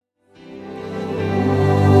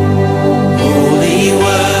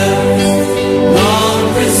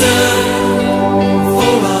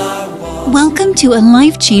to a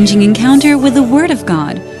life-changing encounter with the Word of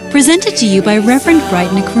God, presented to you by Reverend Bright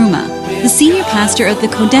Nkrumah, the senior pastor of the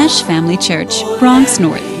Kodesh Family Church, Bronx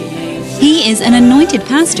North. He is an anointed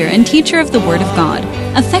pastor and teacher of the Word of God,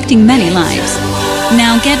 affecting many lives.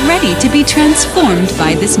 Now get ready to be transformed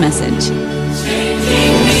by this message.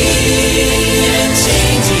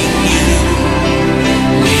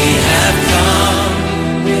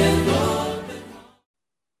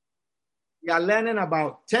 We are learning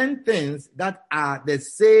about 10 things that are the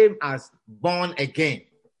same as born again.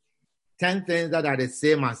 10 things that are the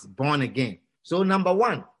same as born again. So number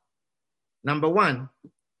one,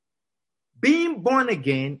 being born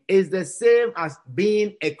again is the same as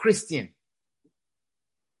being a Christian.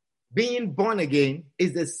 Being born again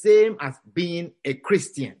is the same as being a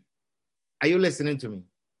Christian. Are you listening to me?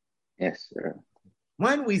 Yes, sir.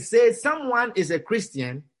 When we say someone is a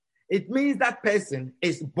Christian, it means that person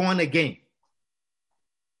is born again.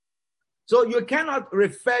 So you cannot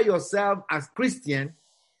refer yourself as Christian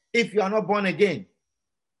if you are not born again.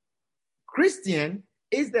 Christian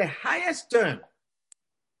is the highest term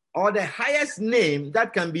or the highest name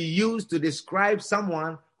that can be used to describe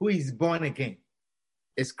someone who is born again.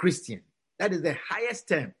 It's Christian. That is the highest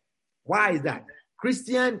term. Why is that?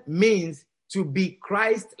 Christian means to be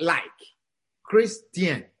Christ-like.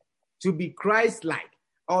 Christian, to be Christ-like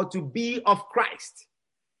or to be of Christ.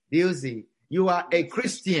 Do you see? You are a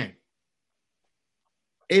Christian.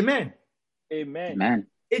 Amen. Amen. Amen.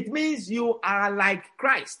 It means you are like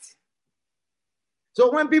Christ. So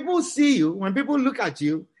when people see you, when people look at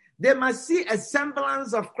you, they must see a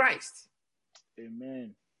semblance of Christ.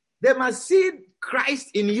 Amen. They must see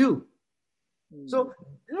Christ in you. So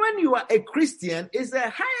when you are a Christian, it's the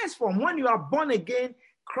highest form. When you are born again,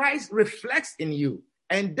 Christ reflects in you.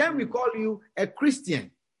 And then we call you a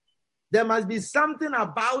Christian. There must be something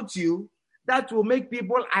about you that will make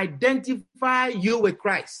people identify you with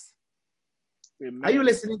Christ. Amen. Are you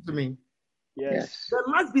listening to me? Yes. There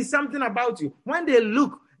must be something about you. When they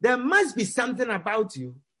look, there must be something about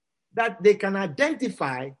you that they can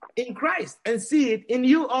identify in Christ and see it in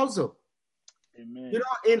you also. Amen. You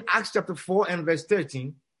know, in Acts chapter 4 and verse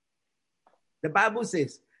 13, the Bible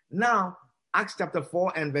says, now, Acts chapter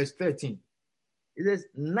 4 and verse 13, it says,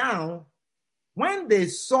 now, when they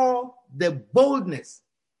saw the boldness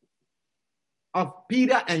of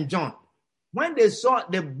Peter and John, when they saw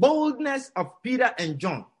the boldness of Peter and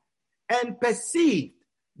John and perceived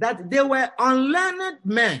that they were unlearned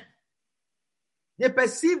men, they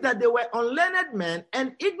perceived that they were unlearned men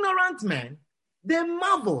and ignorant men, they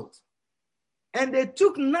marveled and they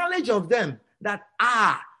took knowledge of them that,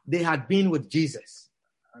 they had been with Jesus.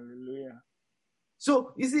 Hallelujah.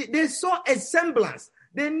 So, you see, they saw a semblance.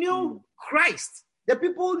 They knew Christ. The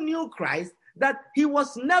people knew Christ, that he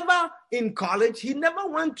was never in college. He never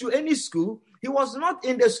went to any school. He was not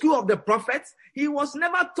in the school of the prophets. He was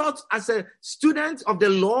never taught as a student of the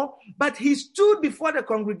law, but he stood before the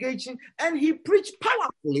congregation and he preached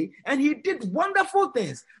powerfully and he did wonderful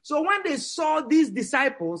things. So when they saw these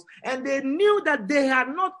disciples and they knew that they had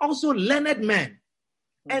not also learned men,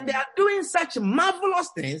 and they are doing such marvelous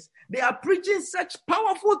things, they are preaching such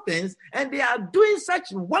powerful things, and they are doing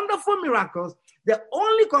such wonderful miracles, the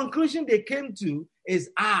only conclusion they came to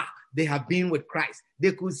is, they have been with Christ.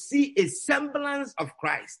 They could see a semblance of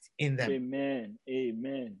Christ in them. Amen.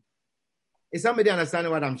 Amen. Is somebody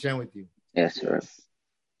understanding what I'm sharing with you? Yes, sir.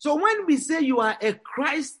 So when we say you are a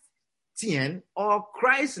Christian or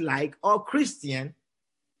Christ-like or Christian,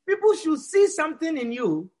 people should see something in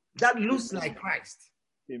you that looks like Christ.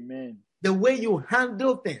 Amen. The way you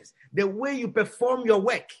handle things, the way you perform your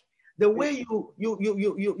work, the way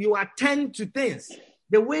you attend to things,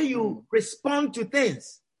 the way you respond to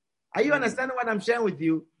things. Are you understanding what I'm sharing with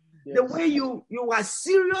you? Yes. The way you are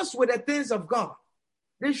serious with the things of God.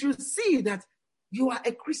 They should see that you are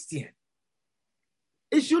a Christian.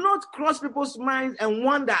 It should not cross people's minds and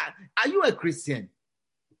wonder, are you a Christian?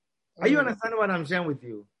 Are you understanding what I'm sharing with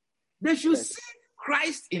you? They should see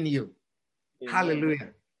Christ in you. Amen.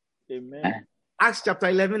 Hallelujah. Amen. Acts chapter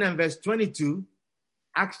 11 and verse 22.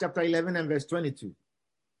 Acts chapter 11 and verse 22.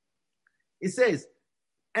 It says,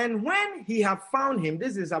 and when he had found him,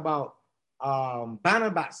 this is about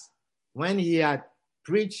Barnabas, when he had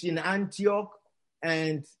preached in Antioch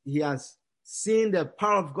and he has seen the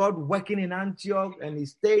power of God working in Antioch, and he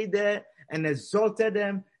stayed there and exalted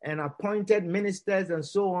them and appointed ministers and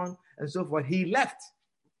so on and so forth. He left.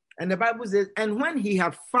 And the Bible says, and when he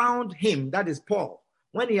had found him, that is Paul,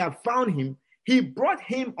 when he had found him, he brought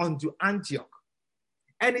him unto Antioch.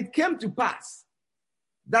 And it came to pass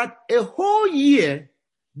that a whole year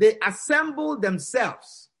they assembled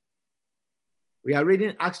themselves We are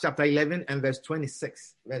reading Acts chapter 11 and verse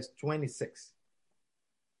 26. Verse 26.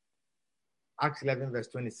 Acts 11, verse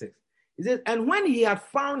 26. It says, and when he had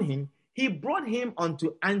found him, he brought him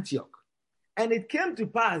unto Antioch. And it came to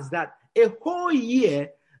pass that a whole year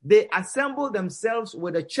they assembled themselves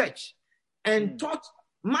with a church and taught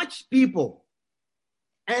much people.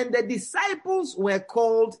 And the disciples were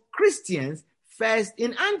called Christians first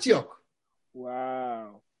in Antioch.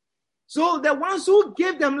 Wow. So the ones who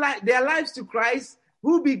gave them their lives to Christ,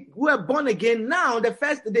 who were born again, now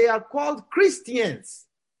they are called Christians.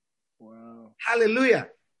 Wow. Hallelujah.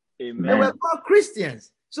 Amen. They were called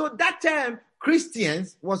Christians. So that term,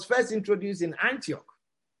 Christians, was first introduced in Antioch.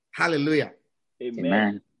 Hallelujah.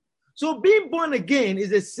 Amen. So being born again is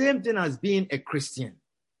the same thing as being a Christian.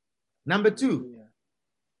 Number two,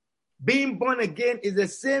 being born again is the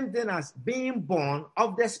same thing as being born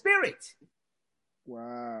of the Spirit.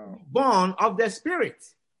 Wow. Born of the Spirit.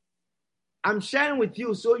 I'm sharing with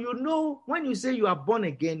you so you know when you say you are born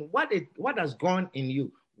again, what has gone in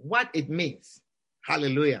you, what it means.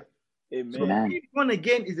 Hallelujah. Amen. So being born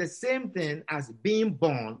again is the same thing as being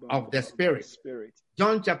born of the Spirit.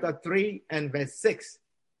 John chapter 3 and verse 6.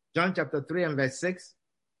 John chapter 3 and verse 6.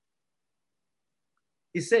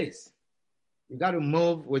 It says, you got to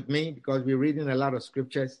move with me because we're reading a lot of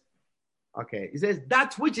scriptures. Okay. It says,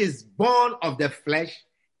 that which is born of the flesh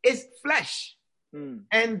is flesh.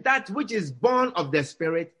 And that which is born of the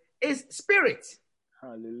Spirit is spirit.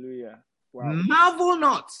 Hallelujah. Wow. Marvel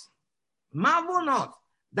not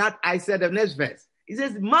that I said, the next verse. It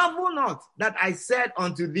says, marvel not that I said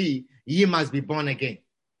unto thee, ye must be born again.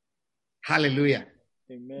 Hallelujah.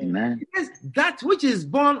 Amen. It says, that which is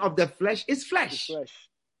born of the flesh is flesh.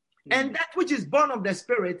 And that which is born of the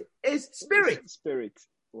Spirit is spirit.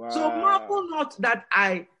 Wow. So marvel not that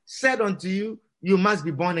I said unto you, you must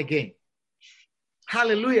be born again.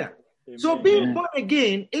 Hallelujah. Amen. So being born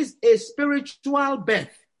again is a spiritual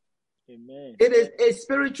birth. Amen. It is a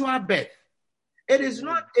spiritual birth. It is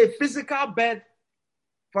not a physical birth.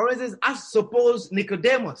 For instance, as suppose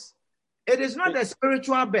Nicodemus. It is not a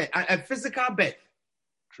spiritual birth, a physical birth.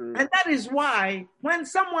 True. And that is why when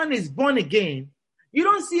someone is born again, you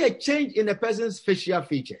don't see a change in the person's facial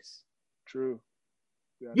features. True.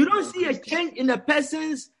 You don't see a change in the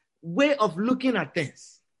person's way of looking at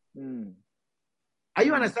things. Are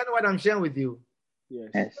you understanding what I'm sharing with you?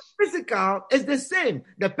 Yes. Physical is the same.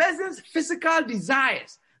 The person's physical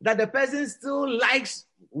desires, that the person still likes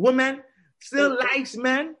women, still likes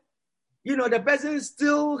men. You know, the person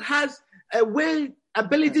still has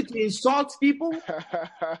ability to insult people,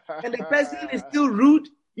 and the person is still rude.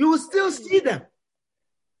 You will still see them.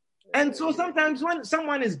 And so sometimes when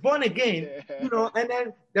someone is born again, you know, and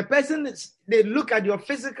then the person, they look at your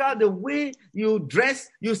physical, the way you dress,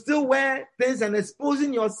 you still wear things and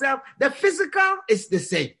exposing yourself. The physical is the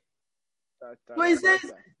same. So he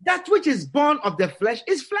says, that which is born of the flesh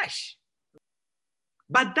is flesh.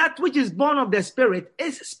 But that which is born of the Spirit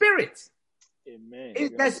is spirit. Amen.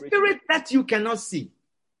 It's the spirit that you cannot see.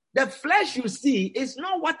 The flesh you see is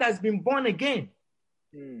not what has been born again.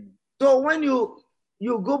 So when you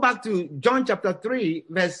go back to John chapter 3,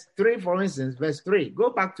 verse 3, for instance, verse 3. Go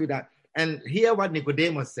back to that and hear what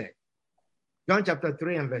Nicodemus said. John chapter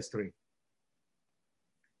 3 and verse 3.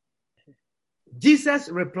 Jesus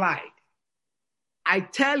replied, I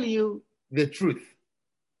tell you the truth.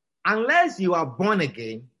 Unless you are born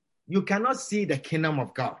again, you cannot see the kingdom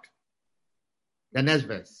of God. The next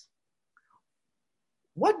verse.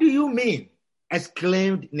 What do you mean?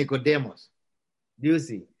 Exclaimed Nicodemus. Do you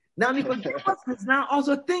see? Now, Nicodemus is now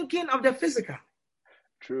also thinking of the physical.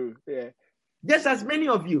 True, yeah. Just as many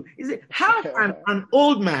of you. He said, how can an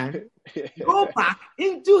old man go back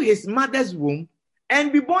into his mother's womb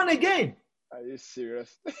and be born again? Are you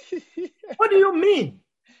serious? What do you mean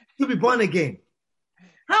to be born again?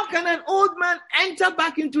 How can an old man enter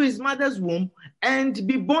back into his mother's womb and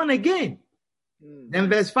be born again? Then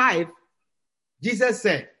verse 5, Jesus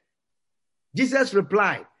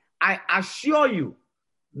replied, I assure you,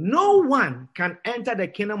 no one can enter the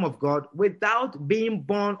kingdom of God without being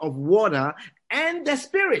born of water and the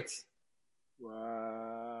Spirit.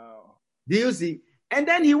 Wow. Do you see? And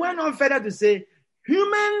then he went on further to say,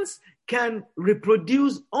 humans can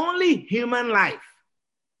reproduce only human life.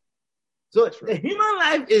 So the human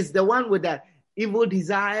life is the one with the evil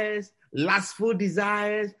desires, lustful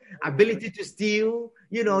desires, ability to steal,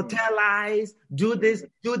 tell lies, do this.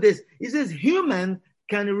 He says human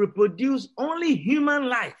can reproduce only human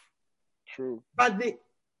life. True. But the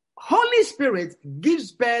Holy Spirit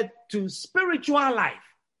gives birth to spiritual life.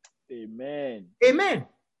 Amen. Amen.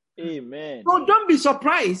 Amen. So don't be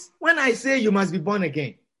surprised when I say you must be born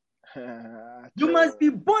again. You must be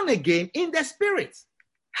born again in the spirit.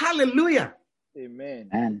 Hallelujah.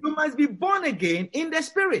 Amen. You must be born again in the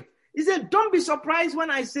spirit. He said, don't be surprised when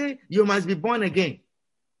I say you must be born again.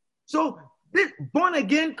 So this born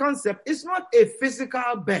again concept is not a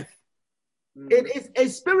physical birth. It is a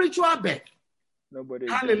spiritual birth. Nobody.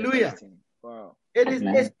 Hallelujah. Wow. It is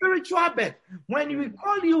a spiritual birth. When we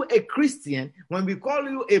call you a Christian, when we call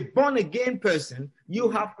you a born again person, you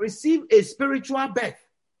have received a spiritual birth.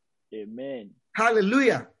 Amen.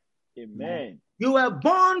 Hallelujah. Amen. You were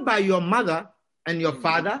born by your mother and your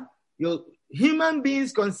father. Your human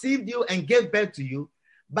beings conceived you and gave birth to you,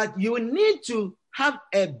 but you need to have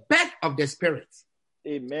a birth of the spirit.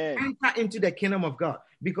 Amen. Enter into the kingdom of God,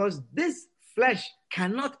 because this flesh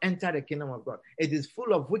cannot enter the kingdom of God. It is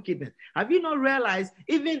full of wickedness. Have you not realized,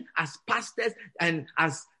 even as pastors and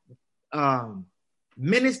as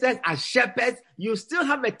ministers, as shepherds, you still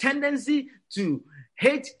have a tendency to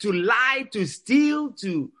hate, to lie, to steal,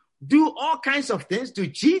 to do all kinds of things, to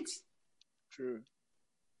cheat? True.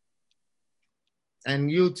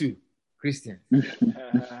 And you too, Christians.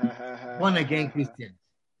 Born again Christians.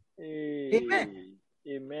 Amen.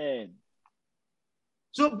 Amen.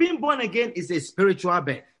 So being born again is a spiritual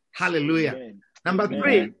birth. Hallelujah. Amen. Number Amen.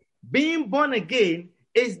 3, being born again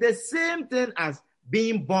is the same thing as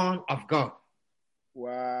being born of God.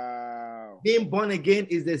 Wow. Being born again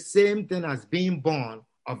is the same thing as being born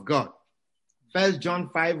of God. 1 John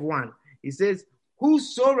 5:1. He says,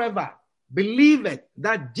 whosoever believeth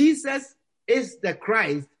that Jesus is the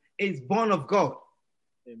Christ is born of God.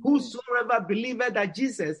 Amen. Whosoever believeth that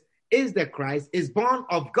Jesus is the Christ is born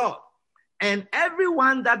of God. And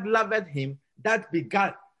everyone that loveth him, that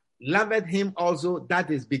begat, loveth him also that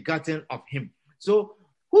is begotten of him. So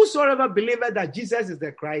whosoever believeth that Jesus is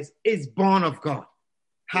the Christ is born of God.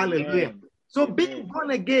 Hallelujah. Amen. So Amen. being born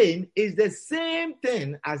again is the same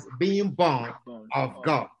thing as being born of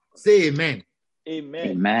God. Say amen. Amen.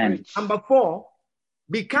 Amen. Preach. Number 4,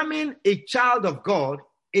 becoming a child of God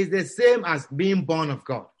is the same as being born of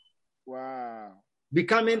God. Wow.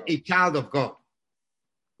 Becoming a child of God.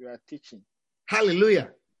 You are teaching.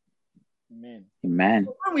 Hallelujah. Amen. Amen.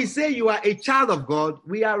 When we say you are a child of God,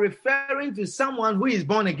 we are referring to someone who is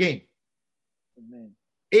born again. Amen.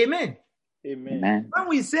 Amen. Amen. Amen. When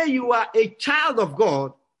we say you are a child of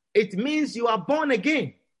God, it means you are born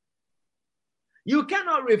again. You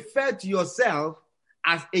cannot refer to yourself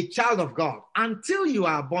as a child of God until you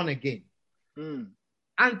are born again.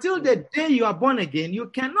 Until the day you are born again, you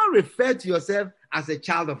cannot refer to yourself as a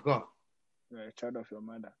child of God. You are a child of your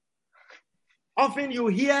mother. Often you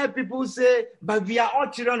hear people say, but we are all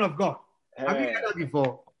children of God. Have you heard that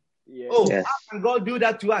before? Yes. Oh, Yes. how can God do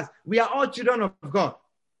that to us? We are all children of God.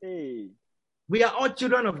 Hey. We are all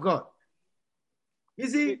children of God. You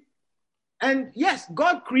see, and yes,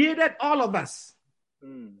 God created all of us.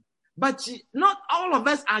 But not all of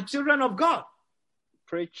us are children of God.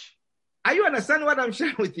 Preach. Are you understanding what I'm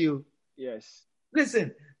sharing with you? Yes.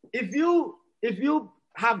 Listen, if you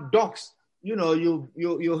have dogs, you know,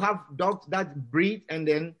 you have dogs that breed and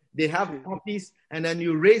then they have puppies and then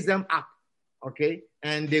you raise them up, okay?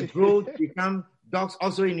 And they grow to become dogs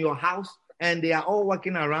also in your house and they are all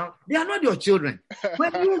walking around. They are not your children.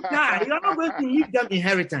 When you die, you're not going to leave them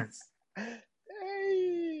inheritance.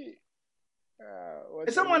 Hey.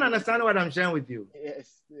 Does someone understand what I'm sharing with you?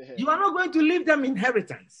 Yes. You are not going to leave them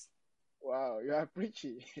inheritance. Wow, you are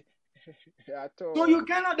preaching. So you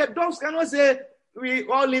cannot, the dogs cannot say, we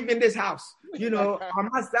all live in this house. You know, our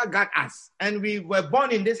master got us and we were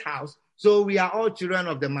born in this house. So we are all children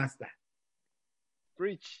of the master.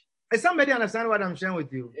 Preach. Does somebody understand what I'm sharing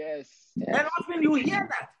with you? Yes. And often you hear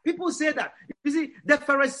that. People say that. You see, the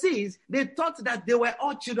Pharisees, they thought that they were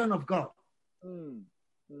all children of God.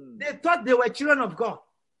 They thought they were children of God.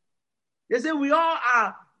 They say we all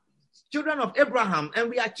are children of Abraham and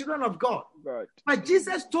we are children of God. But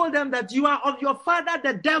Jesus told them that you are of your father,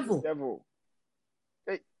 the devil.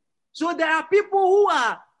 Hey. So there are people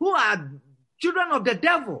who are children of the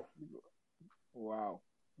devil. Wow.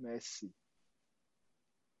 Mercy.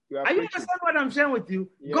 Are you understand what I'm sharing with you?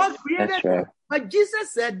 Yes. God created That's them. right. But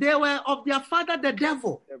Jesus said they were of their father, the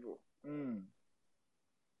devil.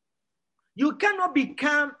 You cannot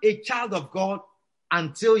become a child of God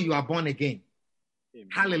until you are born again. Amen.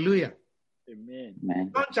 Hallelujah. Amen.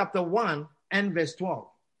 Amen. John chapter 1 and verse 12.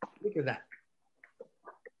 Look at that.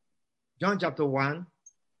 John chapter 1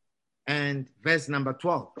 and verse number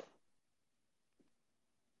 12.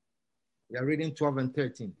 We are reading 12 and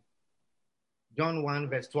 13. John 1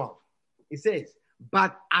 verse 12. It says,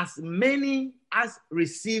 but as many as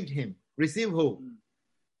received him, receive who?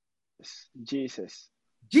 Jesus.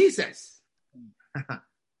 Jesus.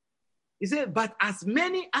 He said, but as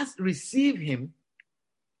many as receive him,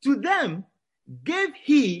 to them gave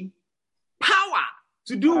he power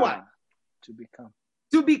to do what? To become.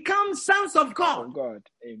 To become sons of Oh God. God.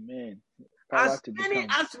 Amen. Power As to many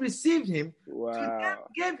become. as received him, to them Wow.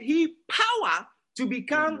 gave he power to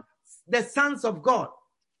become the sons of God,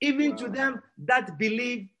 even to Wow. them that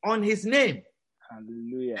believe on his name.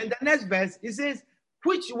 Hallelujah. And the next verse, it says,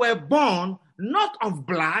 which were born not of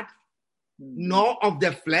blood, nor of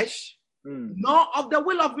the flesh, nor of the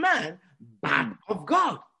will of man, but of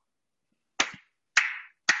God.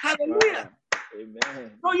 Hallelujah.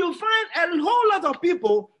 Amen. So you find a whole lot of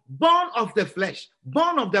people born of the flesh,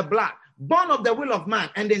 born of the blood, born of the will of man,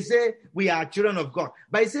 and they say we are children of God.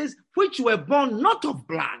 But it says, which were born not of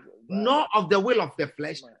blood, nor of the will of the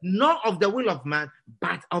flesh, nor of the will of man,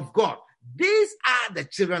 but of God. These are the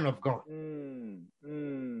children of God.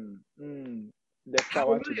 The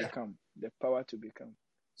power to Hallelujah. become. The power to become.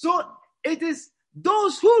 So it is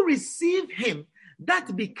those who receive him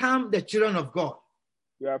that become the children of God.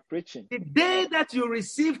 You are preaching. The day that you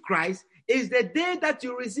receive Christ is the day that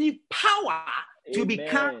you receive power to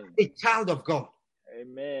become a child of God.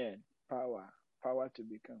 Amen. Power to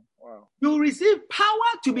become. Wow. You receive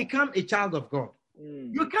power to become a child of God.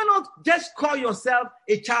 You cannot just call yourself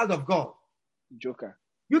a child of God. Joker.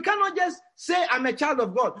 You cannot just say, I'm a child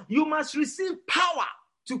of God. You must receive power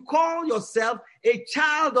to call yourself a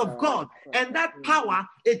child of God. And that power,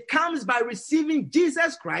 it comes by receiving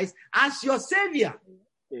Jesus Christ as your Savior.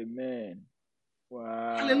 Amen.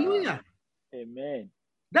 Wow. Hallelujah. Amen.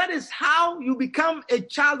 That is how you become a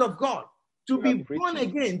child of God. To You be are born preaching.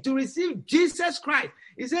 again, to receive Jesus Christ.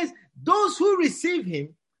 It says, those who receive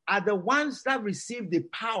him are the ones that receive the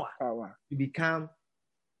power to become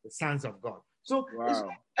the sons of God. So it's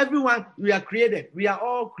Wow. everyone, we are created. We are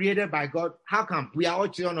all created by God. How come? We are all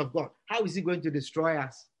children of God. How is he going to destroy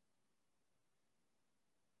us?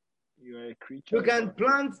 You are a creature. You can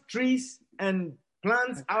plant trees and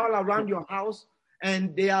plants all around your house,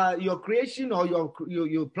 and they are your creation, or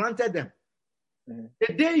you planted them.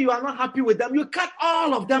 The day you are not happy with them, you cut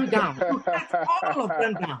all of them down. You cut all of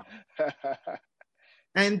them down.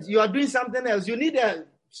 And you are doing something else. You need a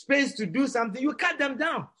space to do something. You cut them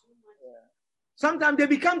down. Sometimes they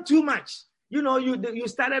become too much. You know, you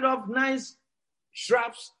started off nice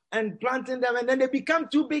shrubs and planting them, and then they become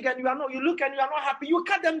too big, and you look and you are not happy. You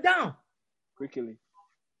cut them down. Quickly.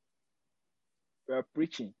 You are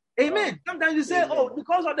preaching. Amen. Sometimes you say, oh,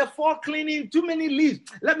 because of the fall cleaning, too many leaves.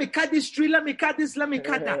 Let me cut this tree. Let me cut this. Let me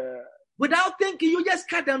cut that. Without thinking, you just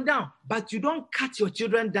cut them down. But you don't cut your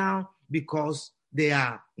children down because you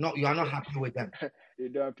are not happy with them. You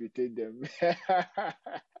don't amputate them.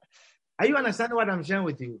 Are you understanding what I'm sharing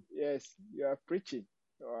with you? Yes, you are preaching.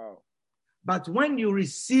 Wow. But when you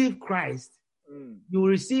receive Christ, you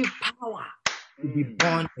receive power to be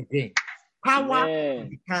born again. Power to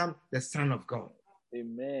become the Son of God.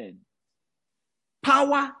 Amen.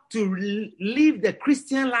 Power to live the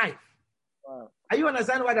Christian life. Wow. Are you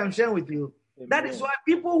understanding what I'm sharing with you? Amen. That is why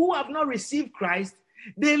people who have not received Christ,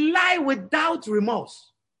 they lie without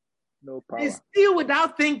remorse. No power. They steal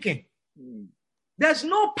without thinking. There's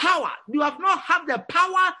no power. You have not had the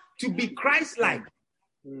power to be Christ-like.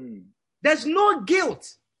 There's no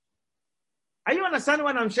guilt. Are you understanding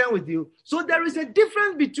what I'm sharing with you? So there is a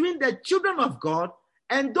difference between the children of God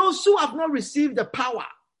and those who have not received the power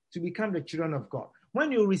to become the children of God.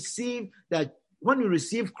 When you receive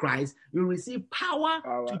Christ, you receive power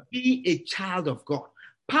to be a child of God,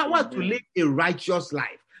 power to live a righteous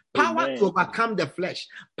life, power to overcome the flesh,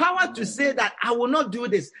 power to say that I will not do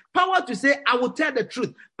this, power to say I will tell the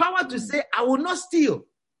truth, power to say I will not steal.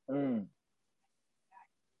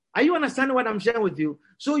 Are you understanding what I'm sharing with you?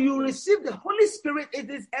 So you receive the Holy Spirit. It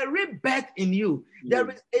is a rebirth in you. There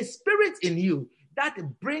is a spirit in you that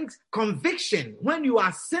brings conviction when you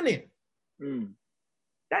are sinning.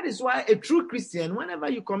 That is why a true Christian, whenever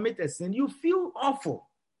you commit a sin, you feel awful.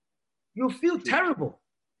 You feel terrible.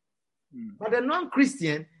 But a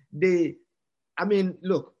non-Christian,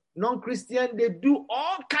 non-Christian, they do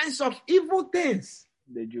all kinds of evil things.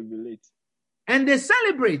 They jubilate. And they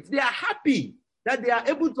celebrate. They are happy that they are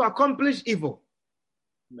able to accomplish evil.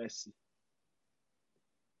 Mercy.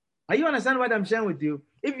 Are you understand what I'm sharing with you?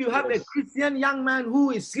 If you have a Christian young man who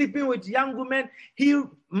is sleeping with young women, he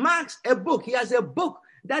marks a book. He has a book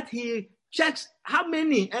that he checks how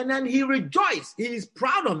many, and then he rejoices. He is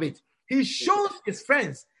proud of it. He shows his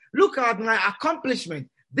friends, look at my accomplishment.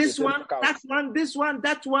 This one, that one, this one,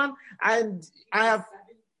 that one. And I have,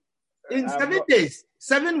 in 7 days,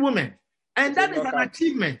 7 women. And that is an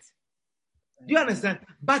achievement. Do you understand?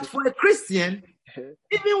 But for a Christian,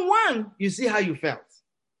 even one, you see how you felt.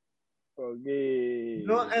 Forgive.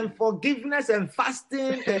 And forgiveness and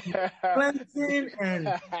fasting and cleansing,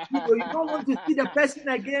 and you don't want to see the person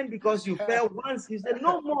again because you fell once. You say,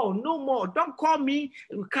 no more. Don't call me.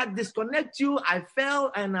 We can't disconnect you. I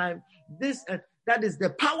fell, and that is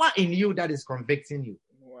the power in you that is convicting you.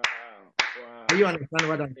 Wow. Do you understand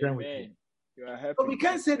what I'm saying with you? You are happy. So we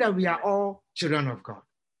can't say that we are all children of God.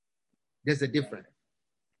 There's a difference.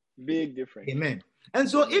 Big difference. Amen. And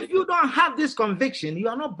so if you don't have this conviction, you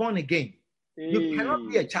are not born again. You cannot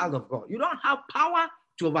be a child of God. You don't have power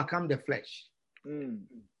to overcome the flesh.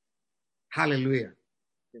 Hallelujah.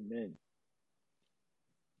 Amen.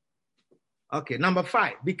 Okay, number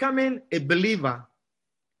 5. Becoming a believer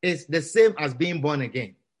is the same as being born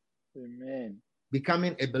again. Amen.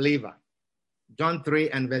 Becoming a believer. John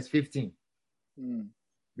 3 and verse 15.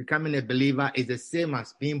 Becoming a believer is the same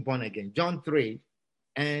as being born again. John 3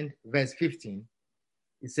 and verse 15.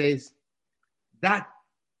 It says that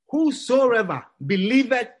whosoever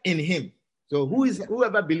believeth in him. So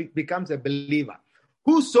whoever becomes a believer.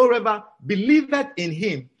 Whosoever believeth in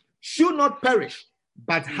him should not perish,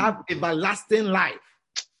 but have everlasting life.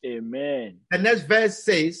 Amen. The next verse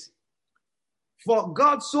says, for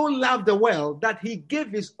God so loved the world that he gave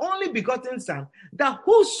his only begotten son, that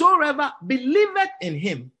whosoever believeth in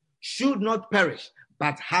him should not perish,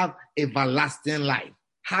 but have everlasting life.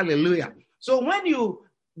 Hallelujah. So when you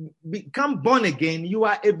become born again, you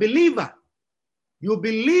are a believer. You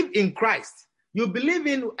believe in Christ. You believe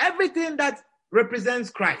in everything that represents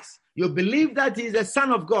Christ. You believe that he is the Son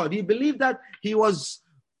of God. You believe that he was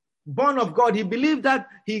born of God. He believed that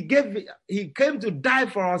he came to die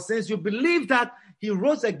for our sins. You believe that he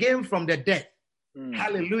rose again from the dead.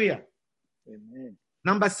 Hallelujah. Amen.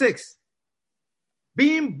 Number 6,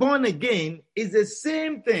 being born again is the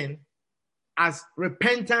same thing as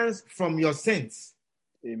repentance from your sins.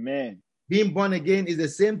 Amen. Being born again is the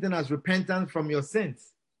same thing as repentance from your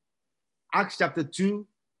sins. Acts chapter 2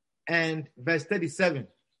 and verse 37.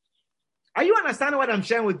 Are you understanding what I'm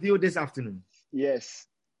sharing with you this afternoon? Yes.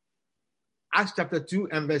 Acts chapter 2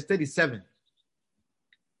 and verse 37.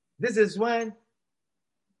 This is when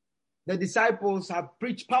the disciples have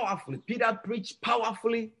preached powerfully. Peter preached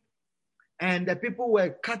powerfully, and the people were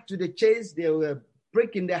cut to the chase. They were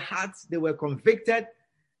breaking their hearts. They were convicted.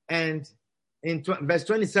 And in verse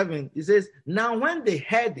 27, it says, now when they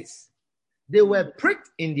heard this, they were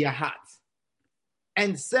pricked in their hearts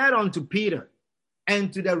and said unto Peter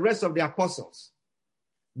and to the rest of the apostles,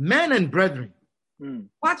 men and brethren,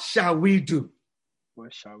 what shall we do?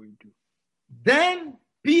 What shall we do? Then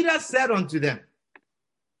Peter said unto them,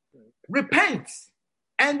 repent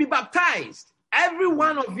and be baptized, every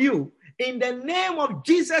one of you, in the name of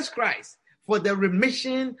Jesus Christ, for the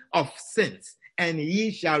remission of sins, and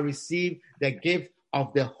ye shall receive the gift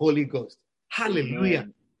of the Holy Ghost. Hallelujah.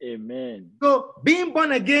 Amen. So being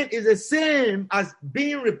born again is the same as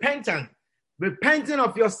being repentant, repenting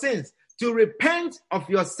of your sins. To repent of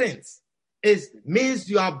your sins means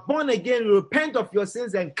you are born again, you repent of your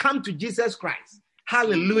sins and come to Jesus Christ.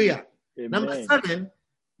 Hallelujah. Amen. Number 7,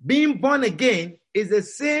 being born again is the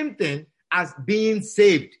same thing as being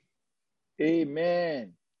saved.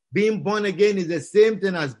 Amen. Being born again is the same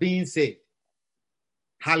thing as being saved.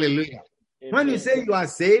 Hallelujah. Amen. When you say you are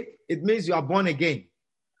saved, it means you are born again.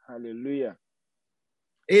 Hallelujah.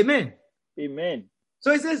 Amen. Amen.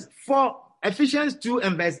 So it says, for Ephesians 2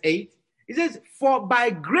 and verse 8, it says, for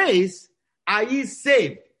by grace are ye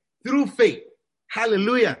saved through faith.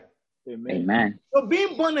 Hallelujah. Amen. Amen. So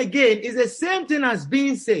being born again is the same thing as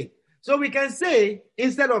being saved. So we can say,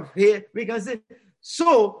 instead of here, we can say,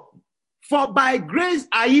 so for by grace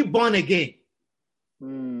are ye born again.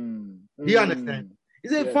 Do you understand? He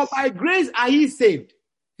said, Yes. for by grace are ye saved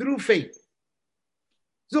through faith.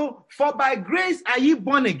 So, for by grace are ye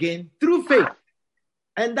born again through faith,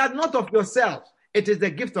 and that not of yourselves, it is the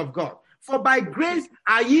gift of God. For by grace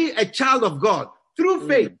are ye a child of God through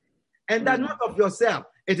faith, and that not of yourself,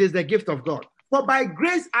 it is the gift of God. For by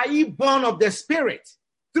grace are ye born of the Spirit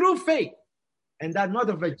through faith, and that not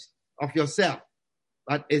of yourself,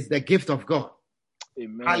 but is the gift of God.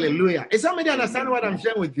 Amen. Hallelujah. Is somebody understand what I'm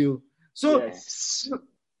sharing with you? So, Yes.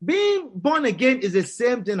 being born again is the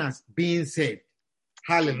same thing as being saved.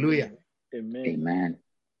 Hallelujah. Amen. Amen.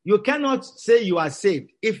 You cannot say you are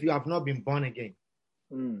saved if you have not been born again.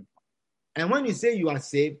 And when you say you are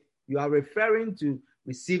saved, you are referring to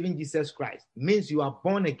receiving Jesus Christ. It means you are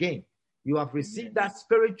born again. You have received that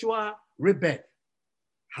spiritual rebirth.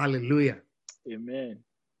 Hallelujah. Amen.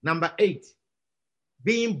 Number 8,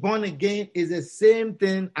 being born again is the same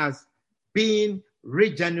thing as being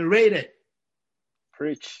regenerated.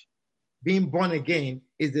 Preach. Being born again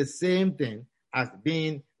is the same thing as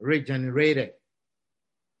being regenerated.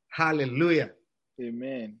 Hallelujah.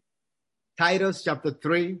 Amen. Titus chapter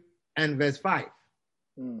 3 and verse 5.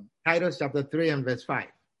 Mm. Titus chapter 3 and verse 5.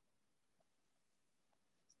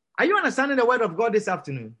 Are you understanding the word of God this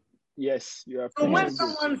afternoon? Yes, you are. So when preaching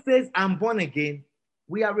good. someone says, I'm born again,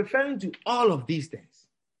 we are referring to all of these things.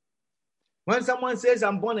 When someone says,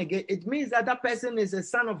 I'm born again, it means that that person is a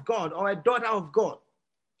son of God or a daughter of God.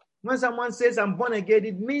 When someone says, I'm born again,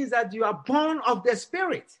 it means that you are born of the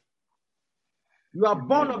Spirit. You are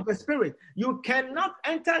born of the Spirit. You cannot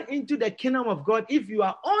enter into the kingdom of God if you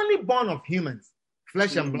are only born of humans,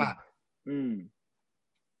 flesh and blood. Mm.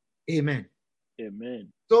 Amen.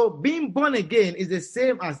 Amen. So being born again is the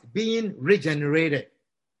same as being regenerated.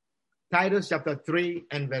 Titus chapter 3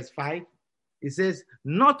 and verse 5. It says,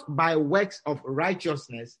 not by works of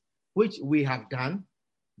righteousness, which we have done,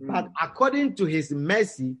 but according to his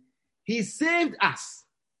mercy, he saved us.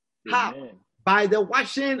 How? By the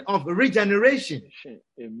washing of regeneration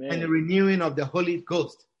and the renewing of the Holy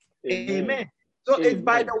Ghost. Amen. So it's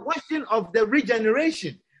by the washing of the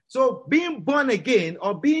regeneration. So being born again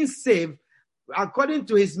or being saved, according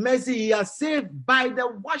to his mercy, he has saved by the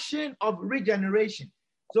washing of regeneration.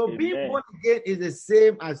 So being born again is the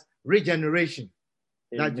same as regeneration.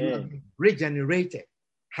 That you have been regenerated.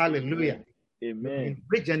 Hallelujah. Amen.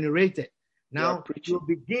 Regenerated. Now you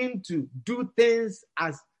begin to do things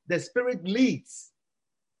as the Spirit leads.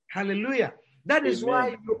 Hallelujah. That is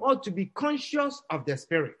why you ought to be conscious of the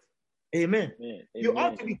Spirit. Amen. You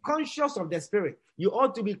ought to be conscious of the Spirit. You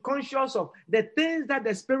ought to be conscious of the things that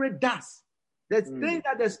the Spirit does. The things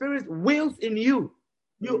that the Spirit wills in you.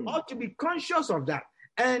 You ought to be conscious of that.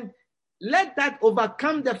 And let that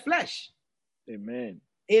overcome the flesh. Amen.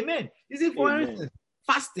 Amen. You see, for instance,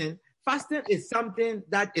 fasting is something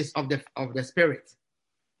that is of the Spirit.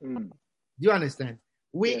 Do you understand?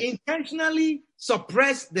 We intentionally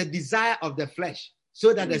suppress the desire of the flesh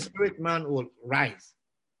so that the spirit man will rise.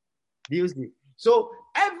 Do you see? So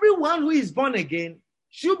everyone who is born again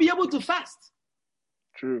should be able to fast.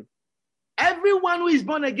 True. Everyone who is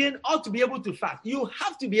born again ought to be able to fast. You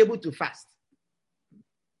have to be able to fast.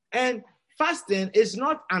 And fasting is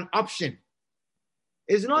not an option.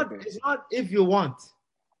 It's not if you want.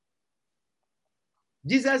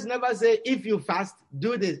 Jesus never said, if you fast,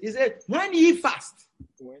 do this. He said, when ye fast.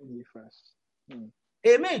 When ye fast.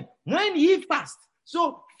 Amen. When ye fast.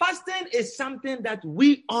 So fasting is something that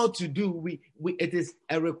we ought to do. It is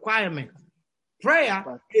a requirement. Prayer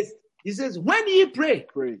is, he says, when ye pray.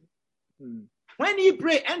 When ye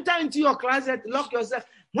pray, enter into your closet, lock yourself.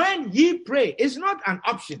 When ye pray, it's not an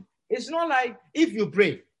option. It's not like if you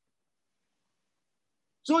pray.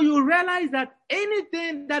 So you realize that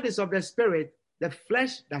anything that is of the Spirit, the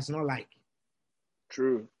flesh does not like.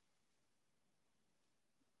 True.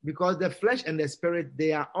 Because the flesh and the Spirit,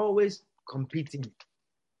 they are always competing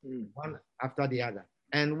one after the other.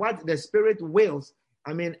 And what the Spirit wills,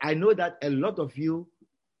 I know that a lot of you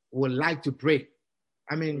would like to pray.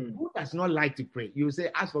 Who does not like to pray? You say,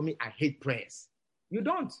 as for me, I hate prayers. You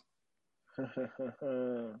don't.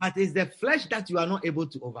 But it's the flesh that you are not able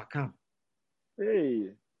to overcome. Are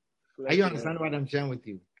you understand what I'm sharing with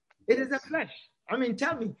you? It is the flesh.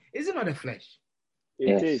 Tell me, is it not the flesh?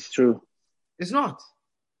 It is true. It's not.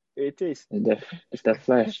 It is. It's the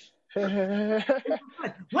flesh.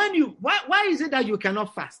 Why is it that you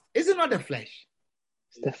cannot fast? Is it not the flesh?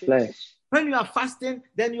 It's the flesh. When you are fasting,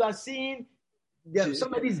 then you are seeing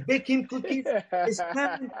somebody's baking cookies.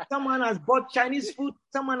 Someone has bought Chinese food.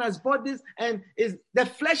 Someone has bought this, and the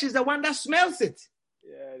flesh is the one that smells it.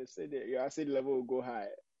 Yeah, they say that your acid level will go high.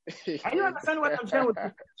 Are you understand what I'm saying with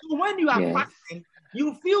you? So when you are fasting,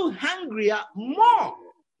 you feel hungrier more.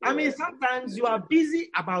 Sometimes you are busy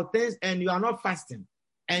about things and you are not fasting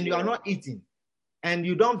and you are not eating and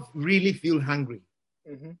you don't really feel hungry.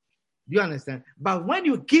 Do you understand? But when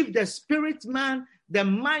you give the spirit man the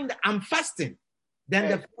mind, I'm fasting, then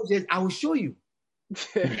the flesh says, I will show you.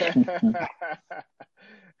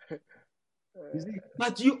 You see?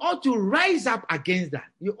 But you ought to rise up against that.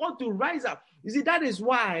 You ought to rise up. You see, that is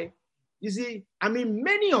why,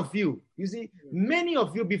 many of you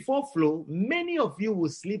before flow, many of you will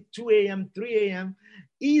sleep 2 a.m., 3 a.m.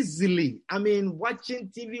 easily.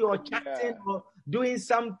 Watching TV or chatting or doing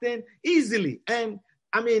something easily. And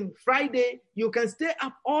Friday, you can stay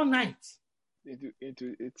up all night.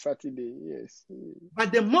 Into Saturday, yes.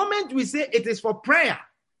 But the moment we say it is for prayer,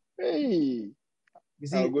 you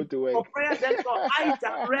see, I'll go to work. For prayer, then your eyes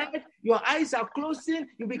are red, your eyes are closing,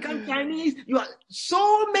 you become Chinese, you are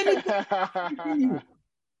so many things.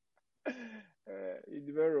 It's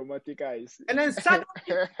very romantic eyes. And then suddenly,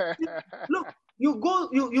 look,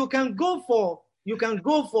 you can go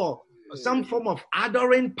for some form of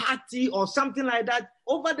adoring party or something like that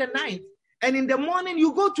over the night, and in the morning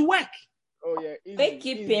you go to work. Oh yeah,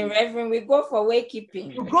 Wakekeeping, Reverend. We go for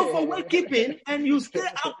wakekeeping. You go for wakekeeping and you stay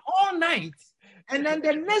up all night, and then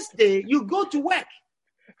the next day you go to work,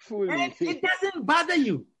 and it doesn't bother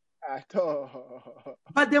you at all.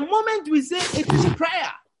 But the moment we say it is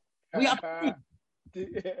prayer, we are praying.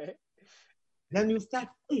 Then you start,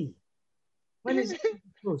 hey, when is it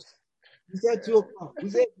close? We said 2 o'clock. We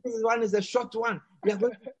said this one is a short one. We are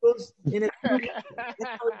going to close in a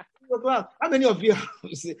 2 o'clock. How many of you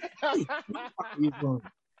say, hey,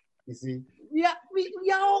 you see, we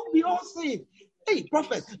all say, hey,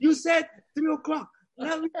 prophet, you said 3 o'clock.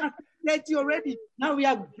 Now we are 30 already. Now we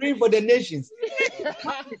are praying for the nations.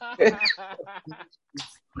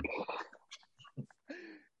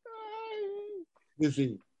 You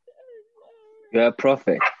see, you're a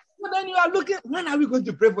prophet. So then you are looking, when are we going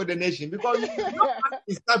to pray for the nation? Because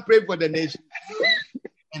you start praying for the nation.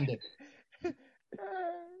 And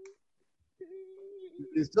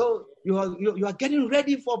so you are getting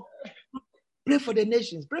ready for pray for the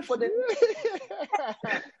nations. Pray for the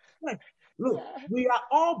nations. Look, we are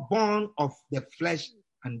all born of the flesh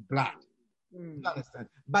and blood. You understand?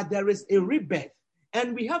 But there is a rebirth,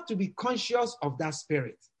 and we have to be conscious of that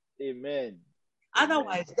spirit. Amen.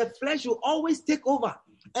 Otherwise, the flesh will always take over.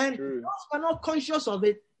 And if we're not conscious of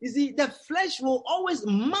it, you see, the flesh will always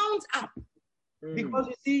mount up. Because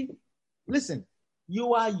you see, listen,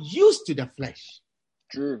 you are used to the flesh.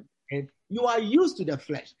 True. And you are used to the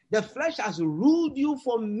flesh. The flesh has ruled you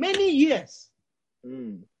for many years.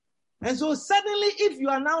 And so suddenly, if you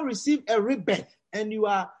are now receive a rebirth and you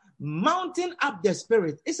are mounting up the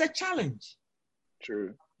spirit, it's a challenge.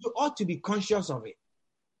 True. You ought to be conscious of it.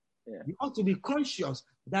 Yeah. You ought to be conscious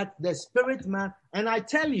that the spirit man, and I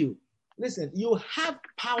tell you, listen, you have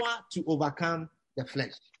power to overcome the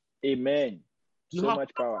flesh. Amen. You so have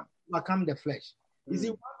much power to overcome the flesh. You see,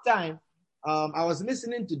 one time I was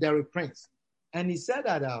listening to Derek Prince, and he said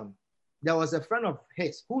that there was a friend of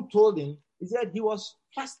his who told him, he said he was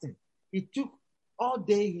fasting. He took all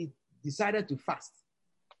day, he decided to fast.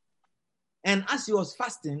 And as he was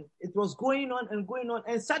fasting, it was going on,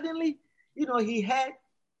 and suddenly, he heard,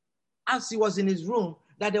 as he was in his room,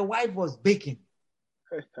 that the wife was baking.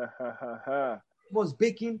 Was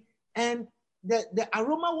baking, and the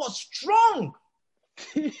aroma was strong.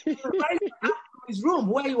 Right up to his room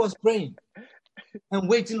where he was praying and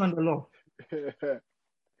waiting on the Lord.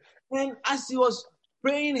 And as he was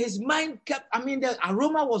praying, his mind the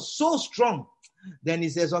aroma was so strong. Then he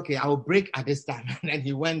says, okay, I will break at this time. And then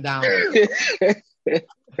he went down.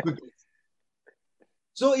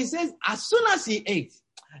 So he says, as soon as he ate,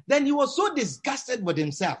 then he was so disgusted with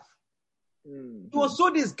himself. He was so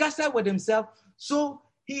disgusted with himself. So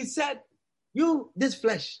he said, this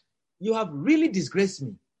flesh, you have really disgraced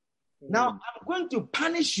me. Now I'm going to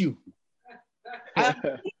punish you. I'm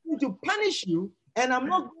going to punish you, and I'm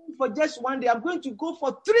not going for just one day. I'm going to go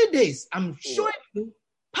for 3 days. I'm showing you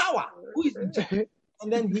power. Who is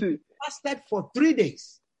and then he fasted for 3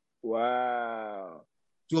 days. Wow.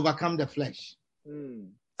 To overcome the flesh.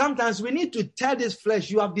 Sometimes we need to tell this flesh,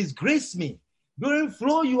 you have disgraced me. During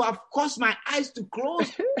flow, you have caused my eyes to close.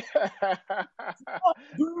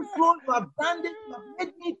 During flow, you have done this, you have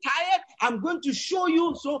made me tired. I'm going to show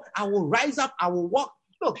you, so I will rise up, I will walk.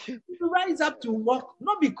 Look, we rise up to walk,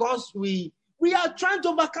 not because we are trying to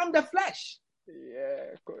overcome the flesh.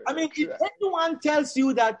 Yeah, correct. I mean, if anyone tells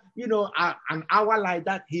you that, an hour like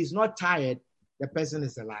that, he's not tired, the person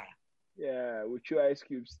is a liar. Yeah, with your ice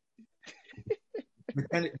cubes.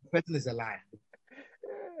 The person is a liar.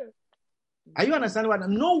 Are you understanding what?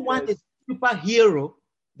 No one is superhero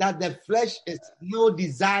that the flesh is no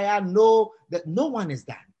desire, that no one is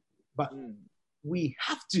that. But we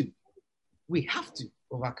have to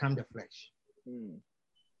overcome the flesh.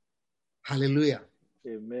 Hallelujah.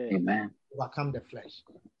 Amen. Overcome the flesh.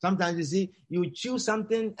 Sometimes you see, you choose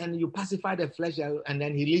something and you pacify the flesh, and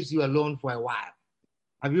then he leaves you alone for a while.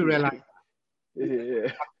 Have you realized? Yeah.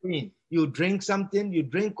 You drink something, you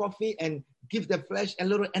drink coffee, and give the flesh a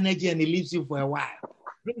little energy, and it leaves you for a while.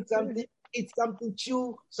 Drink something, eat something,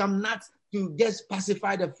 chew some nuts to just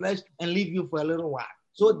pacify the flesh and leave you for a little while,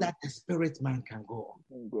 so that the spirit man can go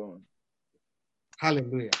on.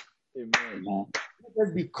 Hallelujah. Amen. Let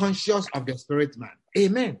us be conscious of the spirit man.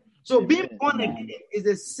 Amen. So being born again is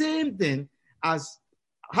the same thing as,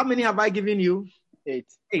 how many have I given you? 8.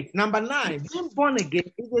 Number 9, being born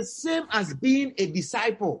again is the same as being a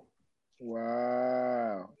disciple.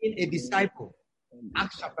 Wow. Being a disciple.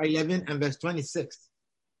 Acts chapter 11 and verse 26.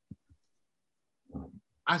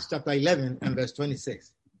 Acts chapter 11 and verse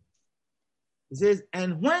 26. It says,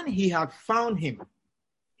 and when he had found him,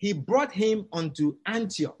 he brought him unto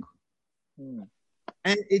Antioch. And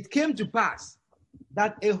it came to pass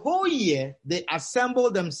that a whole year they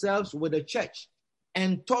assembled themselves with the church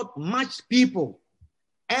and taught much people.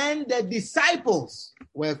 And the disciples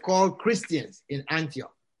were called Christians in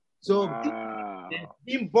Antioch. So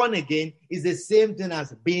being born again is the same thing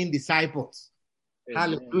as being disciples. Amen.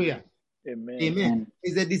 Hallelujah. Amen. Amen.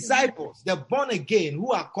 It's the disciples, the born again,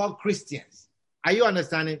 who are called Christians. Are you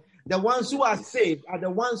understanding? The ones who are saved are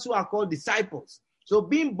the ones who are called disciples. So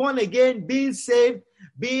being born again, being saved,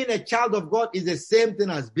 being a child of God is the same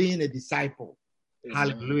thing as being a disciple. Amen.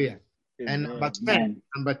 Hallelujah. Amen. And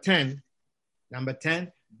number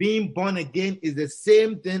 10, being born again is the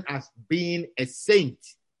same thing as being a saint.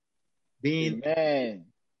 Amen.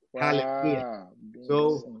 Hallelujah.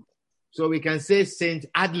 Wow. So we can say Saint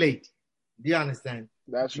Adelaide. Do you understand?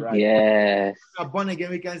 That's right. Yes. If we are born again,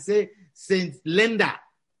 we can say Saint Linda.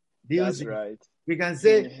 That's right. We can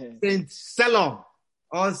say Saint Selom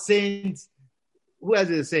or Saint, who else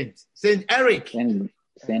is a saint? Saint Eric.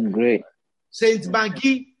 Saint Gray. Saint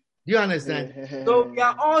Banky. Do you understand? So we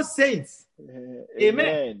are all saints.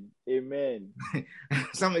 Amen. Amen.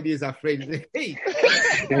 Somebody is afraid. Hey,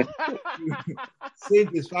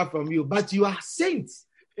 saint is far from you, but you are saints.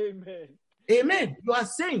 Amen. Amen. You are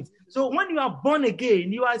saints. So when you are born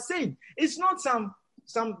again, you are saints. It's not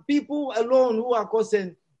some people alone who are called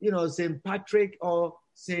Saint, Saint Patrick or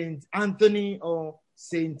Saint Anthony or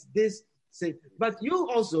Saint this, Saint, but you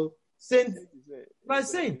also Saint by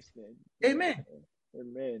saint. Amen.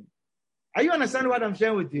 Amen. Are you understanding what I'm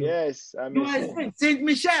sharing with you? Yes. You are Saint. Saint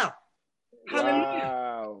Michelle. Hallelujah.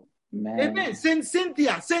 Wow. Amen. Saint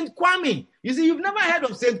Cynthia, Saint Kwame. You see, you've never heard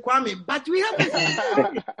of Saint Kwame, but we have a Saint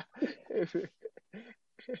Kwame.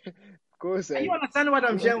 Are you understand what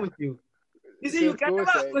I'm sharing with you? You see, you can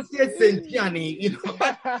never associate Saint Piani,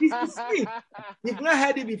 but it's saint. You've not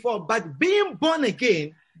heard it before, but being born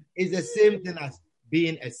again is the same thing as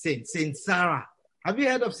being a saint. Saint Sarah. Have you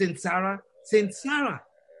heard of Saint Sarah? Saint Sarah.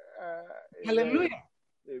 Hallelujah.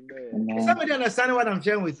 Amen. Is somebody understanding what I'm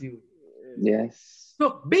sharing with you? Yes.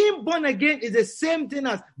 So being born again is the same thing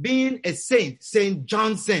as being a saint. Saint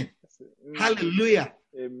Johnson. Hallelujah.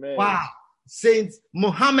 Amen. Wow. Saint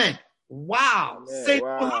Muhammad. Wow. Amen. Saint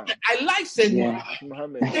Wow. Muhammad. I like Saint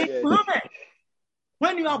Muhammad. Saint Muhammad.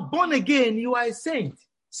 When you are born again, you are a saint.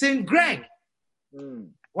 Saint Greg.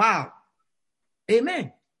 Wow.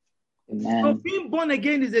 Amen. Amen. So being born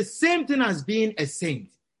again is the same thing as being a saint.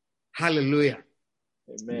 Hallelujah.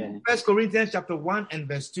 Amen. 1 Corinthians chapter 1 and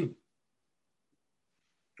verse 2.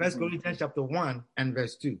 1 Corinthians chapter 1 and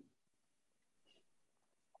verse 2.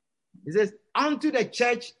 It says, unto the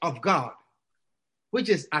church of God, which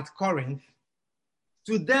is at Corinth,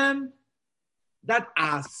 to them that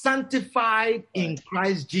are sanctified in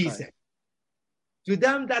Christ Jesus. To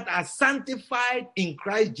them that are sanctified in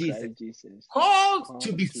Christ Jesus. Called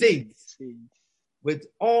to be saints. With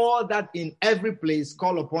all that in every place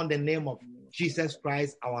call upon the name of Jesus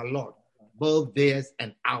Christ our Lord, both theirs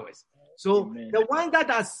and ours. So the ones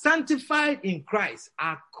that are sanctified in Christ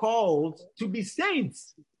are called to be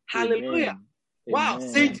saints. Hallelujah. Wow.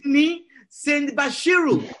 Saint Nee, Saint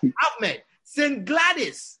Bashiru, Ahmed, Saint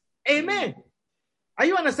Gladys. Amen. Are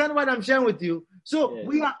you understanding what I'm sharing with you? So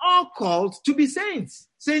we are all called to be saints.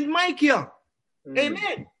 Saint Michael.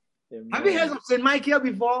 Amen. Have you heard of Saint Michael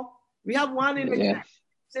before? We have one in the church.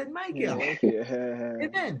 Saint Michael.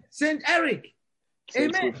 Amen. Saint Eric.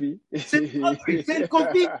 Amen. Saint Kofi. Saint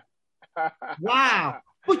Kofi. Wow.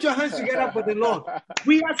 Put your hands together for the Lord.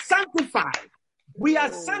 We are sanctified. We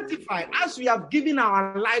are sanctified as we have given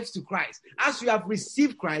our lives to Christ. As we have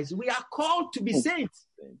received Christ, we are called to be saints.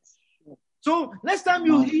 So next time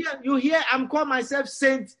you hear I'm called myself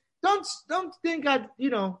saint, don't think that,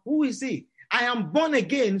 who is he? I am born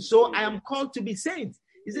again, so I am called to be saints.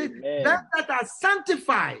 He said, them that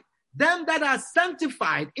are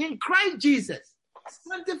sanctified in Christ Jesus,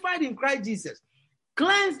 sanctified in Christ Jesus,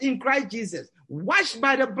 cleansed in Christ Jesus, washed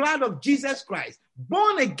by the blood of Jesus Christ,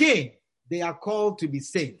 born again, they are called to be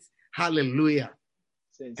saints. Hallelujah.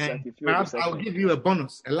 And perhaps I'll give you a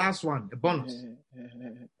bonus, a last one, a bonus.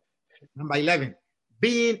 Number 11,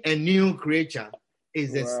 being a new creature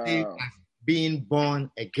is the same as being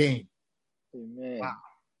born again. Amen. Wow.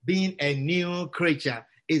 Being a new creature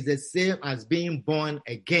is the same as being born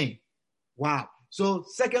again. Wow. So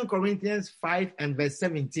 2 Corinthians 5 and verse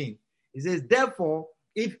 17, it says, therefore,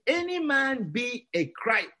 if any man be in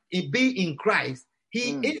Christ, he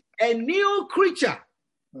is a new creature.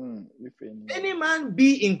 If any man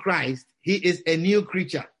be in Christ, he is a new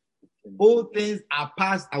creature. Old things are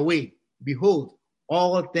passed away. Behold,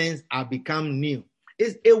 all things are become new.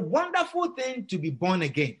 It's a wonderful thing to be born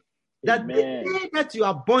again. That the day that you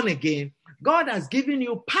are born again, God has given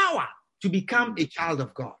you power to become a child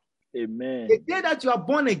of God. Amen. The day that you are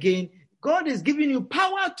born again, God is giving you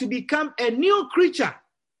power to become a new creature.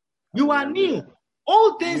 You are new.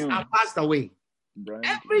 All things are passed away.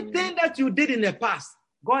 Everything that you did in the past,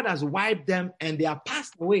 God has wiped them and they are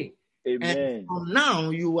passed away. Amen. And from now,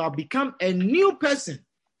 you will become a new person.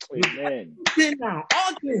 Amen. Now,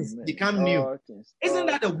 all things become new. Isn't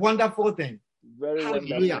that a wonderful thing? Very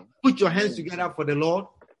Hallelujah. wonderful. Put your hands together for the Lord.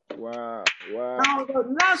 Wow. Now,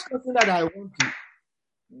 the last question that I want to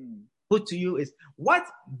put to you is, what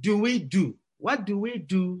do we do? What do we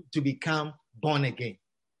do to become born again?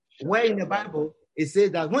 Where in the Bible, it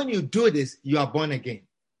says that when you do this, you are born again.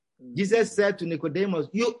 Jesus said to Nicodemus,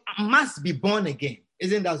 you must be born again.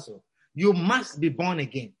 Isn't that so? You must be born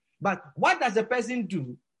again. But what does a person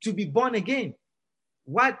do to be born again?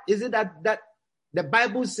 What is it that the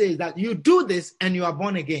Bible says that you do this and you are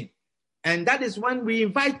born again? And that is when we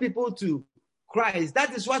invite people to Christ.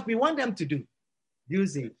 That is what we want them to do. You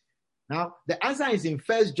see? Now, the answer is in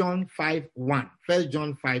 1 John 5:1. 1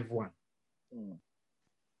 John 5:1.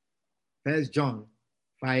 1 John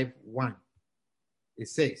 5:1. It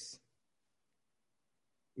says,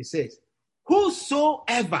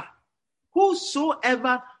 whosoever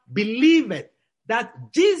believeth that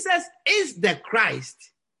Jesus is the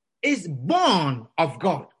Christ is born of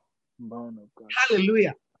God. Born of God.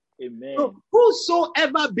 Hallelujah. Amen. So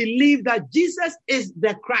whosoever believes that Jesus is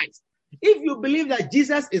the Christ, if you believe that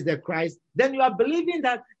Jesus is the Christ, then you are believing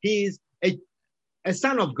that he is a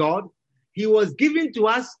son of God. He was given to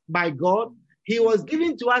us by God. He was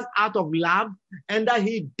given to us out of love, and that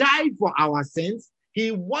he died for our sins.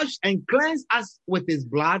 He washed and cleansed us with his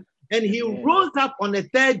blood, and he rose up on the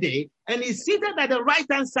third day, and he's seated at the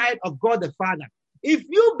right-hand side of God the Father. If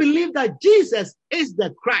you believe that Jesus is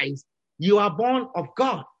the Christ, you are born of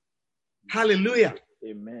God. Hallelujah.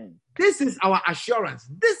 Amen. This is our assurance.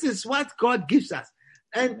 This is what God gives us.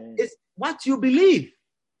 And it's what you believe.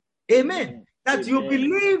 Amen. That you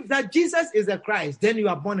believe that Jesus is the Christ, then you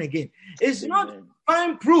are born again. It's not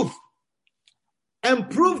find proof and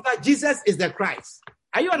prove that Jesus is the Christ.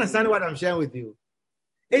 Are you understanding what I'm sharing with you?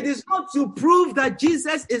 It is not to prove that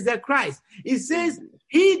Jesus is the Christ. It says,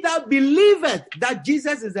 he that believeth that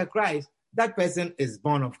Jesus is the Christ, that person is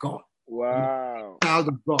born of God. Wow. Child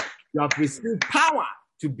of God. You have received power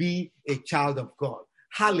to be a child of God.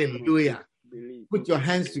 Hallelujah. Put your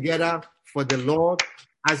hands together for the Lord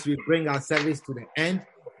as we bring our service to the end.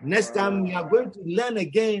 Next time, we are going to learn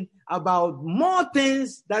again about more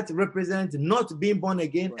things that represent not being born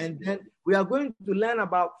again. And then we are going to learn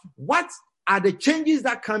about what are the changes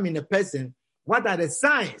that come in a person, what are the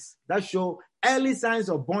signs that show early signs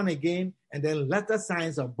of born again, and then later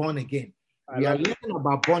signs of born again. We are learning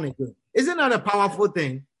about born again. Isn't that a powerful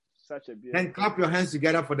thing? Such a beautiful. Then clap your hands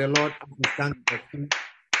together for the Lord as we stand for him.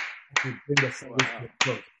 We bring the service to a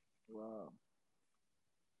close. Wow.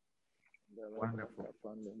 Wonderful.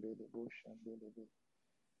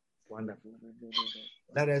 Wonderful.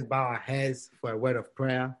 Let us bow our heads for a word of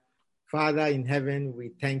prayer. Father in heaven,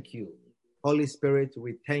 we thank you. Holy Spirit,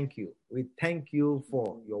 we thank you. We thank you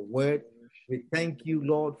for your word. We thank you,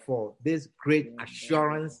 Lord, for this great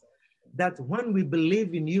assurance that when we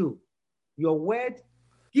believe in you, your word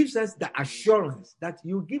gives us the assurance that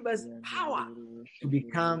you give us power to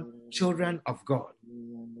become children of God.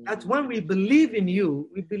 That when we believe in you,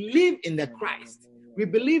 we believe in the Christ. We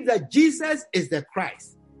believe that Jesus is the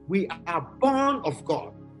Christ. We are born of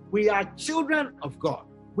God. We are children of God.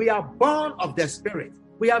 We are born of the Spirit.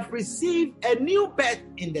 We have received a new birth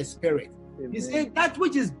in the Spirit. Amen. You say that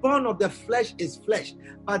which is born of the flesh is flesh,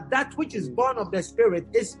 but that which is born of the Spirit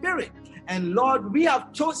is spirit. And Lord, we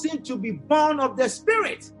have chosen to be born of the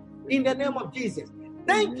Spirit in the name of Jesus.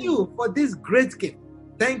 Thank you for this great gift.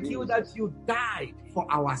 Thank you that you died for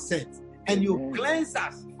our sins and you cleanse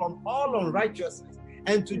us from all unrighteousness.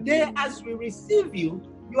 And today, as we receive you,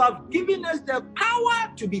 you have given us the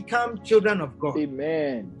power to become children of God.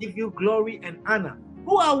 Amen. Give you glory and honor.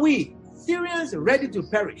 Who are we? Syrians ready to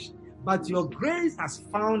perish, but your grace has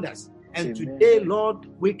found us. And today, Lord,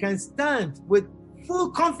 we can stand with full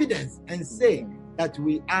confidence and say that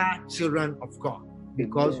we are children of God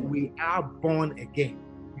because we are born again,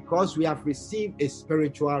 because we have received a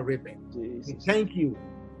spiritual rebirth. We thank you,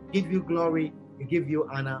 give you glory, and give you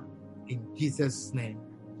honor in Jesus' name.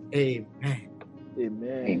 Amen.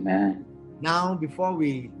 Amen. Amen. Now, before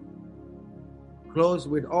we close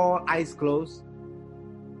with all eyes closed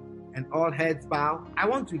and all heads bowed, I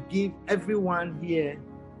want to give everyone here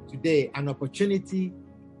today an opportunity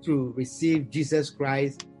to receive Jesus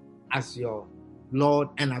Christ as your Lord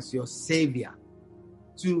and as your Savior,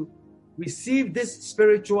 to receive this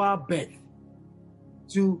spiritual birth,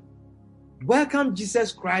 to welcome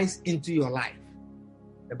Jesus Christ into your life.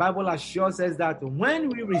 The Bible assures us that when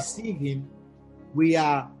we receive him, we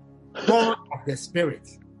are born of the Spirit.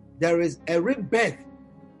 There is a rebirth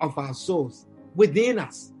of our souls within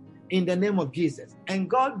us in the name of Jesus. And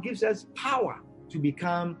God gives us power to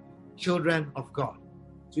become children of God.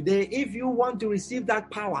 Today, if you want to receive that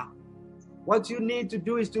power, what you need to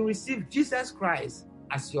do is to receive Jesus Christ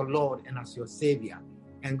as your Lord and as your Savior.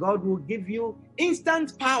 And God will give you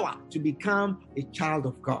instant power to become a child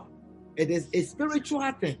of God. It is a spiritual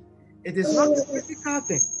thing. It is not a physical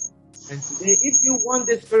thing. And today, if you want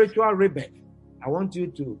the spiritual rebirth, I want you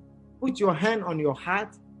to put your hand on your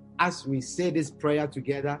heart as we say this prayer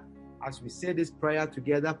together. As we say this prayer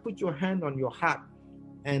together, put your hand on your heart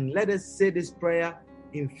and let us say this prayer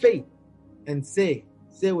in faith and say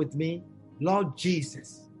with me, Lord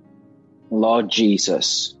Jesus. Lord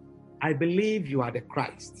Jesus. I believe you are the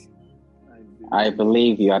Christ. I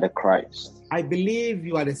believe you are the Christ. I believe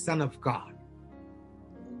you are the Son of God.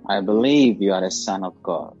 I believe you are the Son of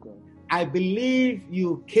God. I believe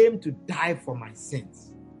you came to die for my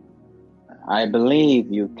sins. I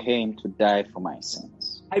believe you came to die for my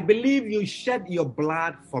sins. I believe you shed your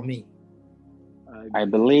blood for me. I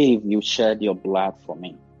believe you shed your blood for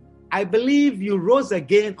me. I believe you rose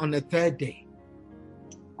again on the third day.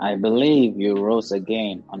 I believe you rose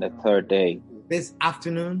again on the third day. This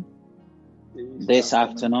afternoon,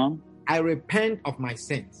 I repent of my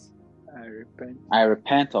sins. I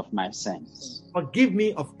repent of my sins. Forgive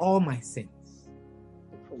me of all my sins.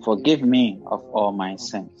 Forgive me of all my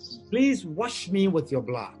sins. Please wash me with your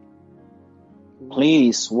blood.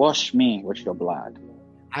 Please wash me with your blood.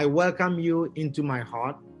 I welcome you into my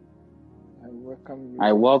heart.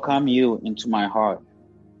 I welcome you into my heart.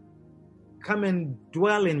 Come and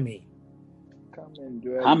dwell in me. Come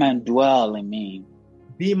and dwell in me.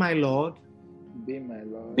 Be my Lord. Be my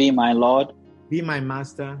Lord. Be my Lord. Be my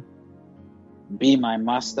Master. Be my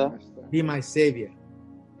Master. Be my Savior.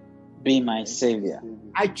 Be my Savior.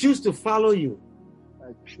 I choose to follow you.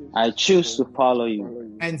 I choose to follow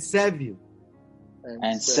you and serve you.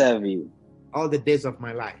 And serve you all the days of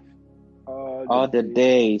my life. All the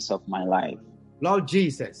days of my life. Lord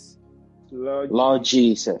Jesus. Lord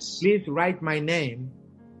Jesus. Please write my name.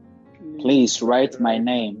 Please write my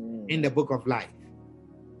name in the book of life.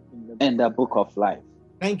 In the book of life.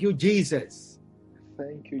 Thank you, Jesus.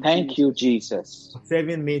 Thank you, Jesus. For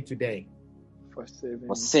saving me today. For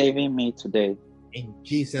saving me today. In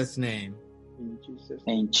Jesus' name.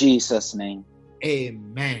 In Jesus' name.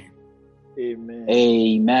 Amen. Amen.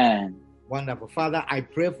 Amen. Wonderful. Father, I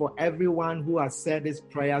pray for everyone who has said this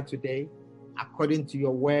prayer today. According to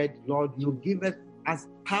your word, Lord, you give us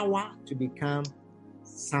power to become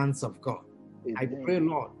sons of God. Amen. I pray,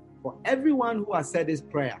 Lord, for everyone who has said this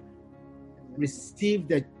prayer, receive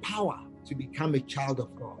the power to become a child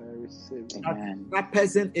of God. That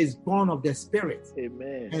person is born of the Spirit.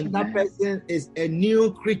 Amen. And that person is a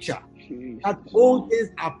new creature. That all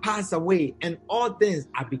things are passed away and all things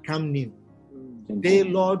are become new. Today,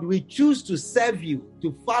 Lord, we choose to serve you,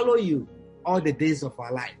 to follow you all the days of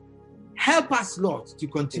our life. Help us, Lord, to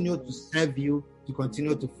continue to serve you, to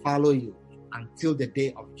continue to follow you until the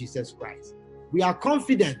day of Jesus Christ. We are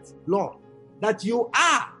confident, Lord, that you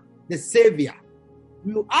are the Savior.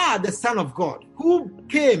 You are the Son of God who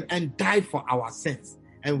came and died for our sins.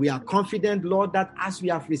 And we are confident, Lord, that as we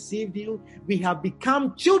have received you, we have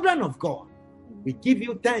become children of God. We give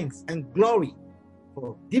you thanks and glory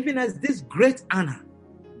for giving us this great honor.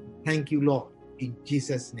 Thank you, Lord, in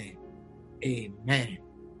Jesus' name. Amen.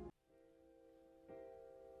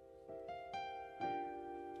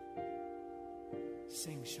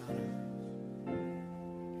 Sing, Shauna.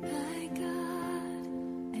 My God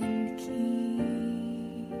and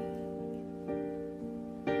King,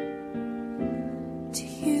 to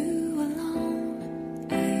you alone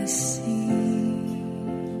I sing.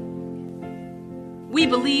 We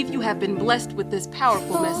believe you have been blessed with this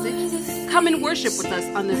powerful message. Come and worship with us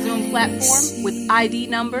on the Zoom platform with ID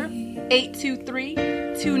number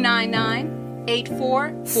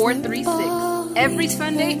 823-299-84436 every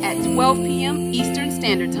Sunday at 12 p.m. Eastern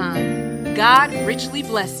Standard Time. God richly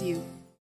bless you.